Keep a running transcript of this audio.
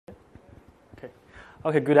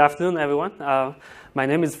Okay, good afternoon, everyone. My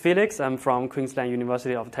name is Felix. I'm from Queensland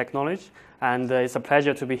University of Technology, and it's a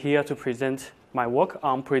pleasure to be here to present my work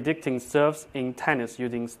on predicting serves in tennis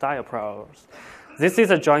using style priors. This is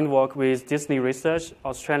a joint work with Disney Research,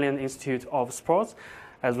 Australian Institute of Sports,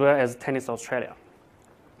 as well as Tennis Australia.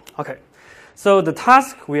 Okay, so the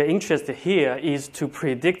task we are interested here is to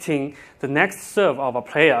predicting the next serve of a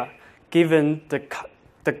player given the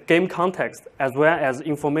game context as well as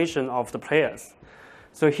information of the players.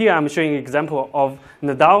 So here I'm showing an example of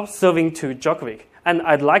Nadal serving to Djokovic. And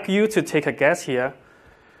I'd like you to take a guess here.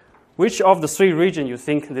 Which of the three regions you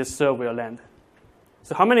think this serve will land?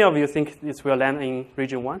 So how many of you think this will land in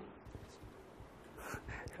region 1?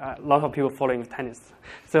 A lot of people following tennis.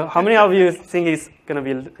 So how many of you think it's going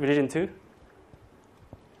to be region 2?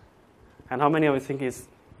 And how many of you think it's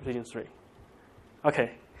region 3?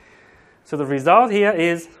 Okay. So the result here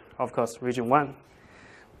is, of course, region 1.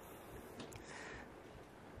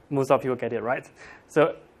 Most of you get it right.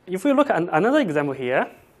 So if we look at another example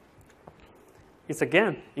here, it's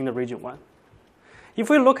again in the region 1. If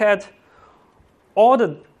we look at all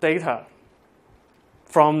the data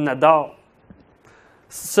from Nadal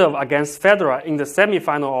serve against Federer in the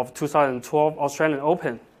semifinal of 2012 Australian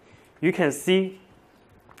Open, you can see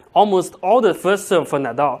almost all the first serve for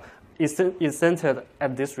Nadal is centered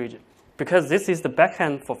at this region, because this is the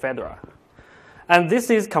backhand for Federer. And this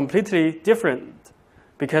is completely different,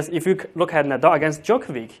 because if you look at Nadal against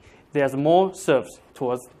Djokovic, there's more serves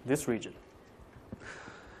towards this region.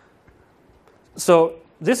 So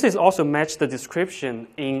this is also matched the description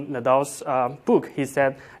in Nadal's book. He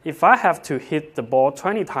said, if I have to hit the ball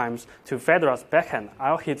 20 times to Federer's backhand,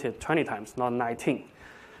 I'll hit it 20 times, not 19.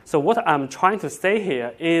 So what I'm trying to say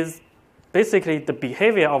here is basically the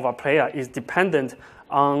behavior of a player is dependent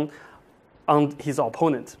on his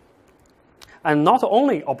opponent. And not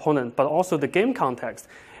only opponent, but also the game context.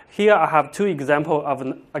 Here I have two examples of,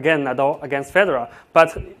 again, Nadal against Federer,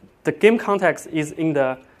 but the game context is in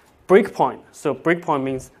the break point. So break point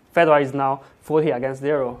means Federer is now 40 against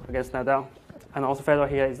 0 against Nadal, and also Federer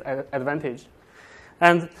here is at advantage.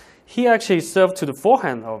 And he actually served to the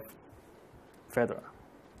forehand of Federer.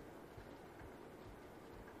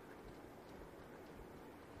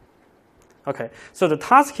 Okay, so the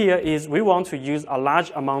task here is we want to use a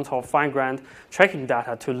large amount of fine-grained tracking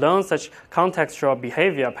data to learn such contextual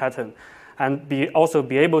behavior pattern and also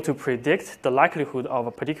be able to predict the likelihood of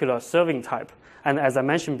a particular serving type. And as I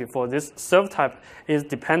mentioned before, this serve type is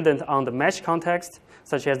dependent on the match context,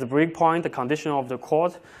 such as the break point, the condition of the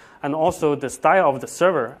court, and also the style of the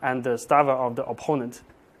server and the style of the opponent.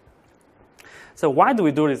 So why do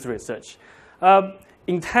we do this research?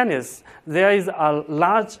 In tennis, there is a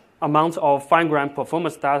large amount of fine-grained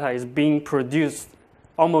performance data is being produced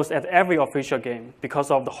almost at every official game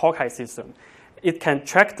because of the Hawkeye system. It can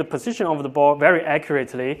track the position of the ball very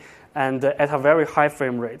accurately and at a very high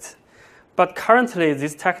frame rate. But currently,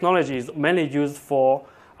 this technology is mainly used for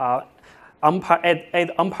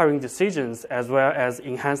umpiring decisions as well as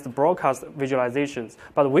enhanced broadcast visualizations.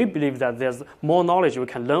 But we believe that there's more knowledge we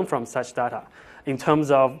can learn from such data in terms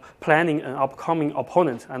of planning an upcoming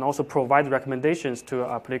opponent and also provide recommendations to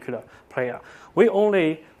a particular player. We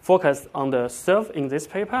only focus on the serve in this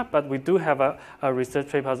paper, but we do have a research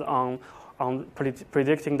papers on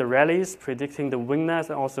predicting the rallies, predicting the winners,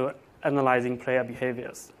 and also analyzing player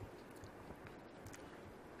behaviors.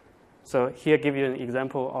 So here, give you an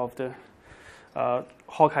example of the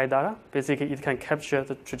Hawkeye data. Basically, it can capture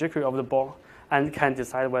the trajectory of the ball and can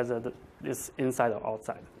decide whether it's inside or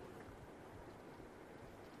outside.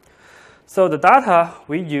 So the data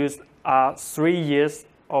we used are 3 years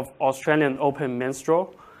of Australian Open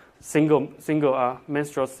menstrual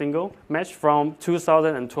menstrual match from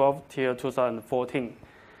 2012 till 2014.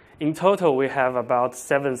 In total, we have about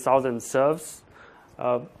 7,000 serves.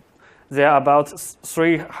 There are about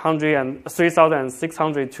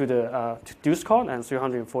 3,600 to the deuce court and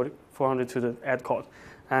 400 to the ad court.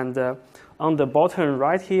 And on the bottom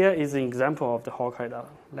right here is an example of the Hawkeye data.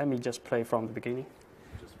 Let me just play from the beginning.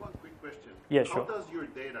 Just one quick question. Yeah, sure. How does your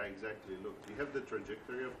data exactly look? Do you have the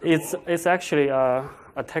trajectory of the ball? It's actually a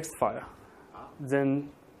text file. Ah.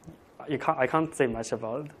 Then I can't say much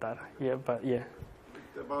about that. Yeah, but yeah.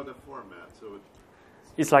 About the format, so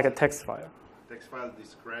it's like a text file. Text file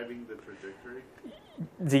describing the trajectory?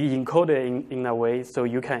 They encode it in a way so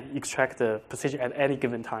you can extract the position at any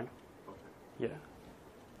given time. Okay. Yeah.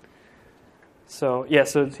 So yeah,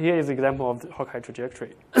 so here is an example of the Hawkeye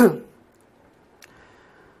trajectory.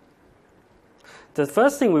 The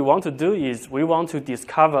first thing we want to do is we want to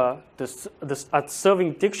discover a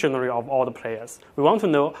serving dictionary of all the players. We want to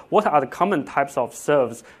know what are the common types of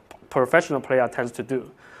serves professional player tends to do.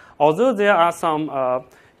 Although there are some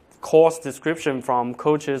course description from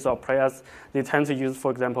coaches or players, they tend to use, for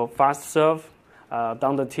example, fast serve,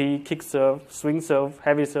 down the tee, kick serve, swing serve,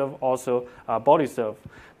 heavy serve, also body serve.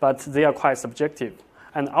 But they are quite subjective.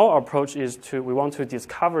 And our approach is we want to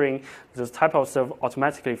discovering this type of serve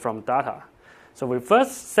automatically from data. So we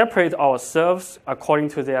first separate our serves according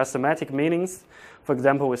to their semantic meanings. For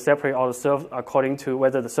example, we separate all the serves according to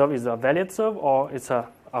whether the serve is a valid serve or it's a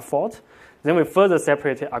fault. Then we further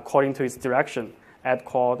separate it according to its direction, add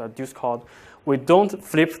chord or deuce chord. We don't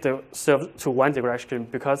flip the serve to one direction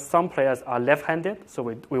because some players are left-handed, so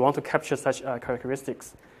we want to capture such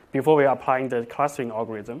characteristics before we are applying the clustering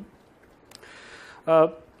algorithm.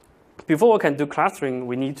 Before we can do clustering,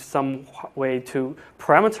 we need some way to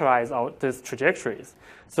parameterize these trajectories.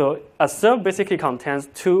 So a serve basically contains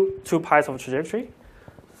two parts of trajectory.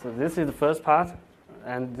 So this is the first part,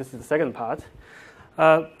 and this is the second part.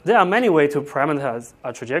 There are many ways to parameterize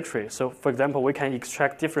a trajectory. So for example, we can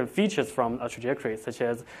extract different features from a trajectory, such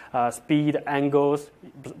as speed, angles,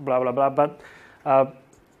 blah, blah, blah.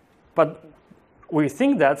 But we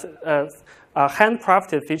think that a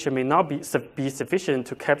handcrafted feature may not be sufficient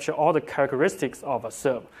to capture all the characteristics of a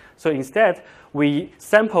serve. So instead, we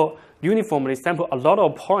uniformly sample a lot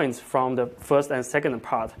of points from the first and second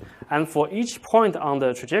part. And for each point on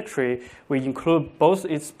the trajectory, we include both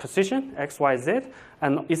its position, x, y, z,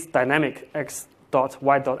 and its dynamic, x dot,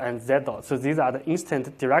 y dot, and z dot. So these are the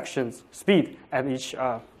instant directions, speed at each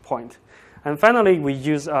point. And finally, we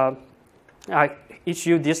use each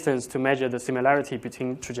u distance to measure the similarity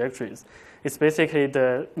between trajectories. It's basically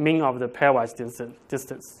the mean of the pairwise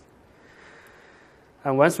distance.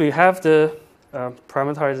 And once we have the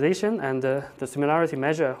parameterization and the similarity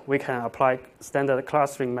measure, we can apply standard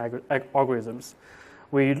clustering algorithms.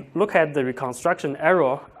 We look at the reconstruction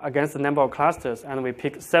error against the number of clusters, and we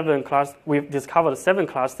pick we've discovered 7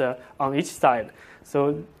 clusters on each side.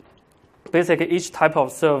 So basically, each type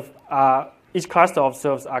of serve, each cluster of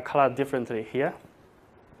serves are colored differently here.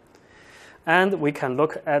 And we can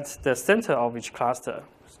look at the center of each cluster.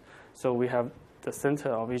 So we have the center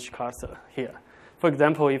of each cluster here. For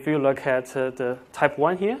example, if you look at the type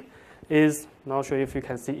 1 here, not sure if you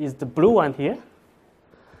can see, is the blue one here.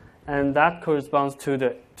 And that corresponds to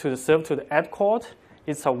the serve to the add chord.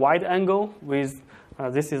 It's a wide angle with,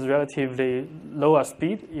 this is relatively lower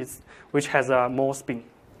speed, which has more spin.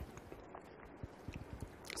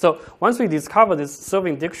 So once we discover this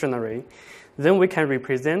serving dictionary, then we can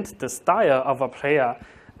represent the style of a player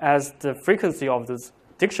as the frequency of these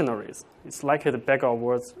dictionaries. It's like the bag of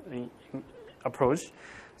words approach.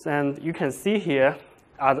 And you can see here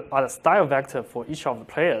are the style vector for each of the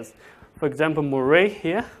players. For example, Murray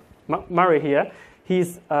here,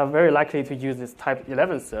 he's very likely to use this type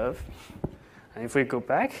 11 serve. And if we go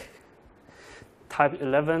back, type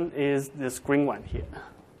 11 is this green one here.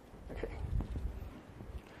 Okay.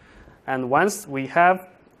 And once we have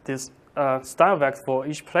this style vector for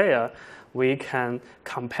each player, we can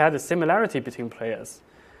compare the similarity between players.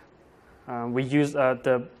 We use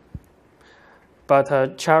the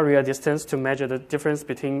Machar real distance to measure the difference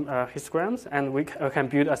between histograms, and we can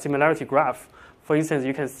build a similarity graph. For instance,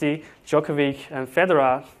 you can see Djokovic and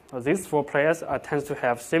Federer, these 4 players tend to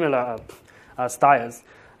have similar styles.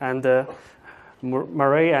 And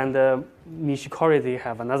Murray and Nishikori, they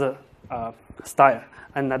have another style.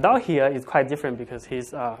 And Nadal here is quite different because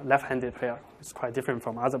he's a left-handed player. It's quite different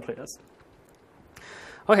from other players.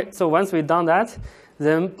 Okay, so once we've done that,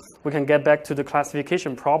 then we can get back to the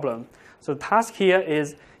classification problem. So the task here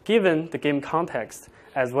is, given the game context,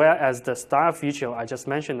 as well as the style feature I just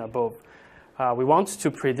mentioned above, we want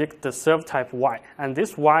to predict the serve type Y. And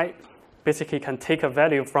this Y basically can take a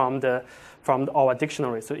value from our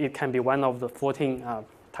dictionary. So it can be one of the 14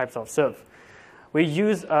 types of serve. We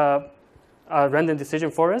use a random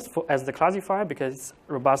decision forest as the classifier because it's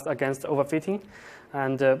robust against overfitting.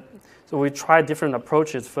 And so we try different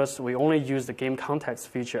approaches. First, we only use the game context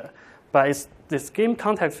feature. But this game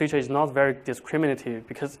context feature is not very discriminative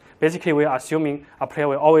because basically we are assuming a player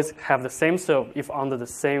will always have the same serve if under the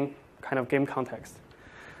same kind of game context.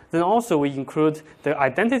 Then also we include the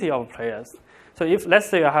identity of players. So if, let's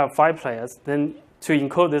say I have 5 players, then to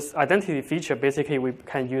encode this identity feature, basically we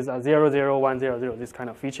can use a 0, 0, 1, 0, 0, this kind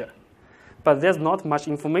of feature. But there's not much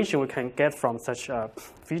information we can get from such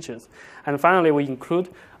features. And finally, we include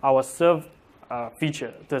our serve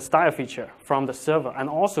feature, the style feature, from the server and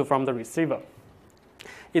also from the receiver.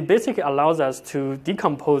 It basically allows us to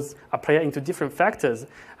decompose a player into different factors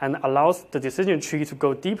and allows the decision tree to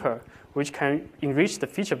go deeper, which can enrich the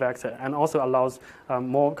feature vector and also allows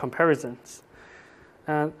more comparisons.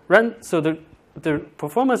 So the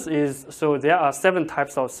performance is, so there are 7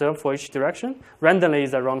 types of serve for each direction. Randomly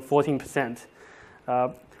is around 14%.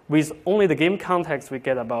 With only the game context, we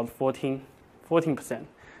get about 14%.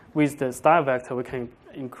 With the style vector, we can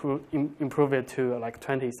improve it to like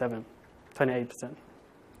 28%.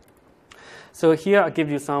 So here I give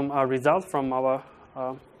you some results from our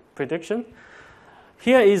prediction.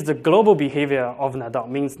 Here is the global behavior of Nadal,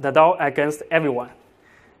 means Nadal against everyone.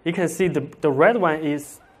 You can see the red one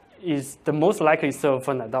is the most likely serve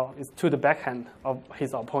for Nadal. It's to the backhand of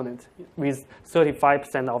his opponent. With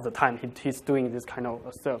 35% of the time, he's doing this kind of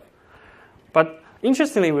serve. But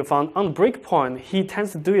interestingly, we found on the break point, he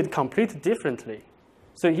tends to do it completely differently.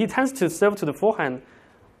 So he tends to serve to the forehand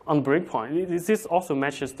on break point. This also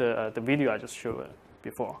matches the video I just showed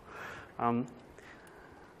before.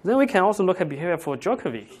 Then we can also look at behavior for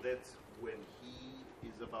Djokovic. So that's when he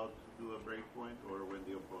is about to do a break point, or when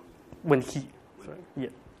the opponent? When he, sorry, yeah.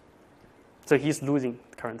 So he's losing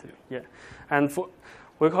currently, yeah. And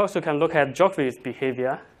we also can look at Djokovic's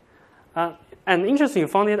behavior. And interesting, we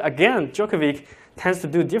found it again, Djokovic tends to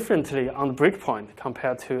do differently on the break point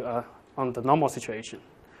compared to on the normal situation.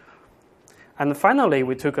 And finally,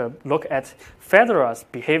 we took a look at Federer's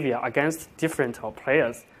behavior against different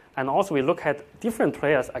players. And also we look at different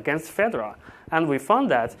players against Federer. And we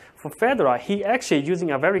found that for Federer, he actually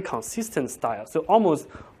using a very consistent style. So almost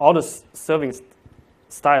all the serving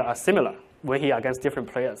style are similar when he against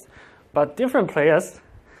different players. But different players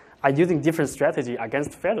are using different strategy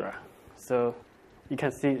against Federer. So you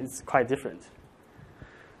can see it's quite different.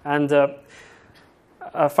 And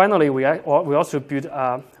finally, we also built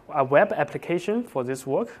a web application for this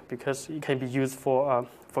work, because it can be used for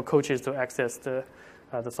coaches to access the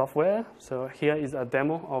software. So here is a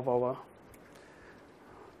demo of our.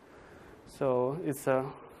 So it's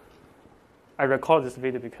I record this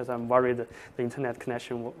video because I'm worried the internet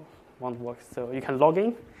connection won't work. So you can log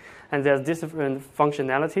in, and there's different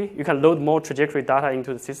functionality. You can load more trajectory data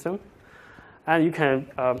into the system, and you can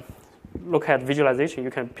look at visualization.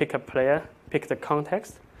 You can pick a player, pick the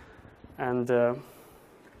context, and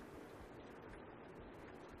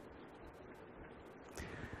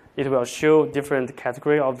it will show different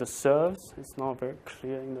category of the serves. It's not very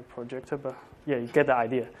clear in the projector, but yeah, you get the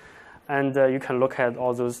idea. And you can look at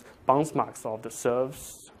all those bounce marks of the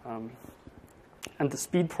serves, and the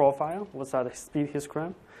speed profile. What's that speed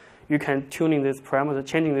histogram? You can tuning this parameter,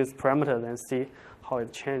 changing this parameter, and see how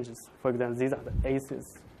it changes. For example, these are the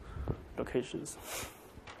aces locations.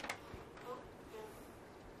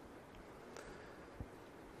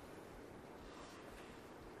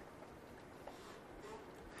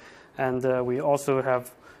 And we also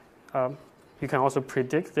have, you can also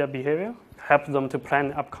predict their behavior, help them to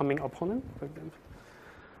plan upcoming opponent, for example.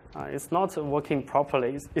 It's not working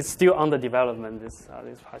properly. It's still under development, this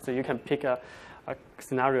part. So you can pick a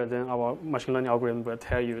scenario, then our machine learning algorithm will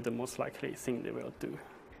tell you the most likely thing they will do.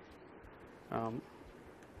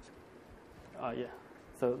 Yeah.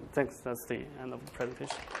 So thanks. That's the end of the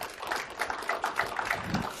presentation.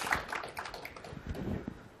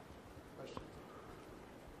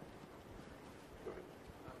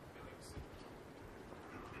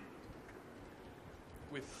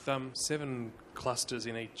 With 7 clusters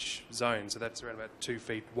in each zone, so that's around about 2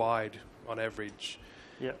 feet wide on average.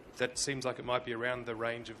 Yeah. That seems like it might be around the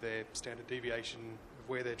range of their standard deviation of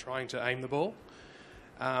where they're trying to aim the ball.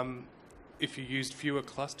 If you used fewer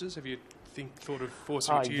clusters, have you thought of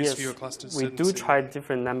forcing it to use fewer clusters? We do try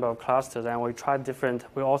different number of clusters, and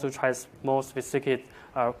we also try more specific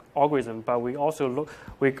algorithm, but we also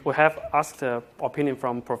we have asked the opinion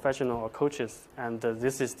from professional coaches, and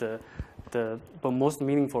this is the most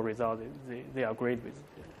meaningful result they are great with.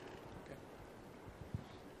 Yeah. Okay.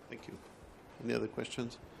 Thank you. Any other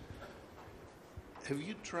questions? Have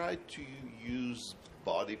you tried to use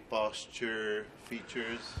body posture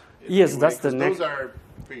features? Yes, that's the next. Those are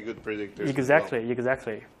pretty good predictors.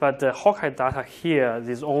 Exactly. But the Hawkeye data here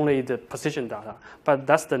is only the position data. But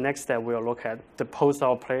that's the next step we'll look at, the post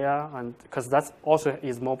of player, and because that also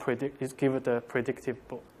is more give the predictive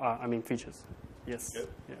features. Yes. Yep.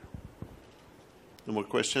 Yeah. No more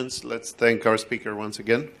questions. Let's thank our speaker once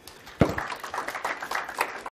again.